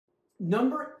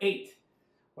Number 8,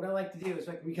 what I like to do is,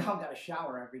 like, we all got to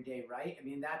shower every day, right? I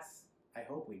mean, I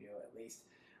hope we do at least.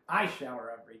 I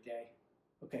shower every day.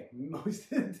 Okay,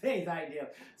 most of the days I do.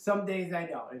 Some days I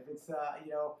don't. If it's,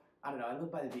 I don't know, I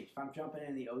live by the beach. If I'm jumping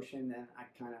in the ocean, then I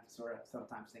kind of sort of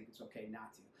sometimes think it's okay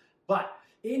not to. But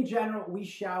in general, we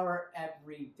shower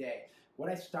every day. What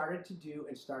I started to do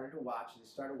and started to watch is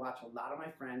I started to watch a lot of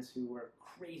my friends who were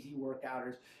crazy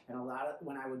workouters, and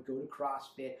when I would go to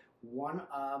CrossFit, one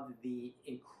of the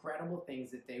incredible things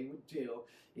that they would do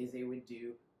is they would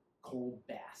do cold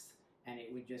baths. And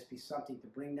it would just be something to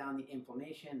bring down the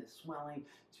inflammation, the swelling,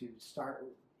 to start.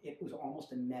 It was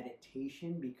almost a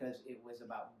meditation because it was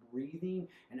about breathing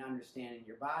and understanding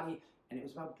your body, and it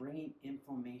was about bringing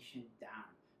inflammation down.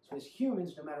 So as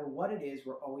humans, no matter what it is,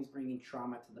 we're always bringing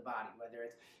trauma to the body, whether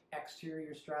it's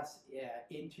exterior stress,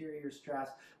 interior stress,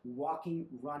 walking,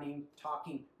 running,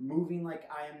 talking, moving like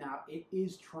I am now. It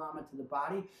is trauma to the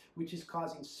body, which is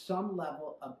causing some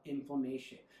level of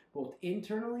inflammation, both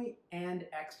internally and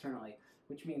externally,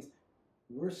 which means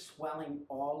we're swelling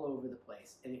all over the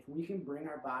place. And if we can bring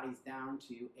our bodies down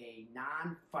to a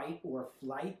non-fight or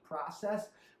flight process,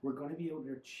 we're going to be able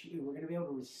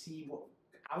to receive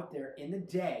out there in the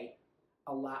day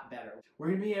a lot better. We're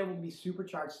going to be able to be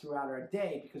supercharged throughout our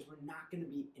day because we're not going to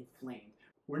be inflamed.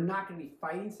 We're not going to be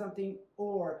fighting something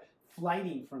or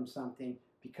flighting from something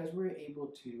because we're able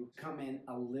to come in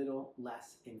a little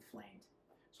less inflamed.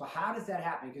 So how does that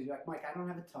happen? Because you're like, Mike, I don't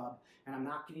have a tub and I'm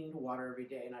not getting into water every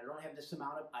day and I don't have this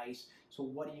amount of ice. So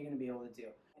what are you going to be able to do?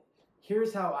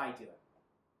 Here's how I do it.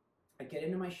 I get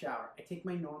into my shower. I take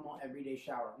my normal everyday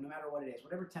shower, no matter what it is,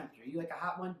 whatever temperature. You like a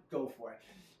hot one? Go for it.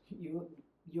 You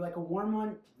like a warm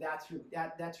one? That's your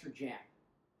jam.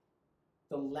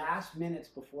 The last minutes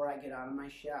before I get out of my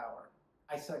shower,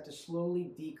 I start to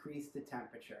slowly decrease the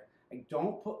temperature. I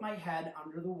don't put my head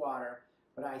under the water,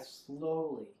 but I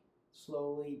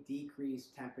slowly decrease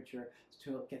temperature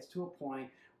until it gets to a point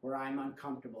where I'm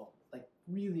uncomfortable, like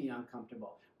really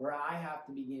uncomfortable, where I have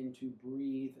to begin to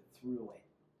breathe through it.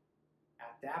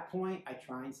 At that point, I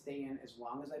try and stay in as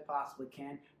long as I possibly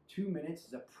can. 2 minutes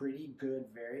is a pretty good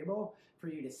variable for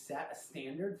you to set a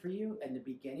standard for you in the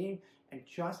beginning and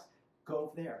just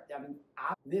go there. I mean,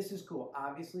 this is cool.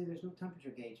 Obviously, there's no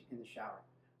temperature gauge in the shower.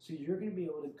 So you're going to be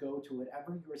able to go to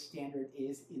whatever your standard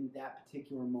is in that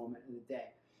particular moment of the day.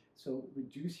 So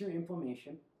reduce your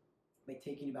inflammation by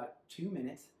taking about 2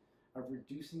 minutes of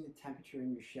reducing the temperature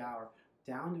in your shower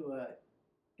down to an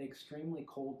extremely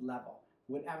cold level.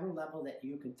 Whatever level that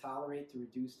you can tolerate to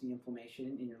reduce the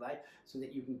inflammation in your life so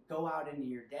that you can go out into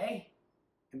your day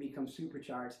and become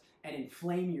supercharged and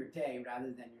inflame your day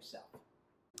rather than yourself.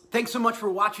 Thanks so much for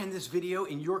watching this video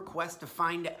in your quest to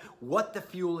find what the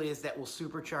fuel is that will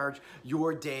supercharge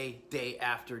your day, day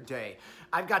after day.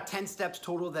 I've got 10 steps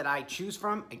total that I choose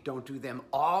from. I don't do them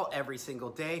all every single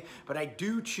day, but I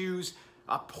do choose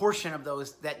a portion of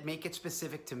those that make it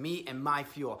specific to me and my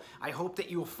fuel. I hope that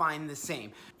you will find the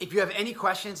same. If you have any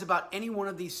questions about any one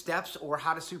of these steps or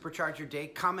how to supercharge your day,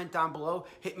 comment down below,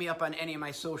 hit me up on any of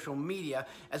my social media,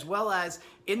 as well as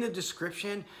in the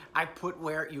description, I put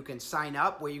where you can sign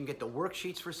up, where you can get the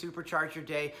worksheets for Supercharge Your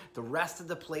Day, the rest of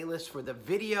the playlist for the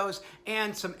videos,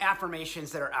 and some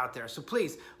affirmations that are out there. So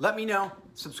please, let me know.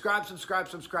 Subscribe.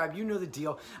 You know the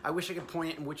deal. I wish I could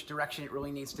point it in which direction it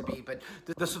really needs to be, but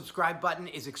the subscribe button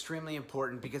is extremely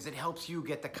important because it helps you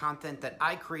get the content that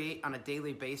I create on a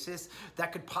daily basis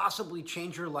that could possibly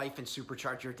change your life and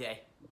supercharge your day.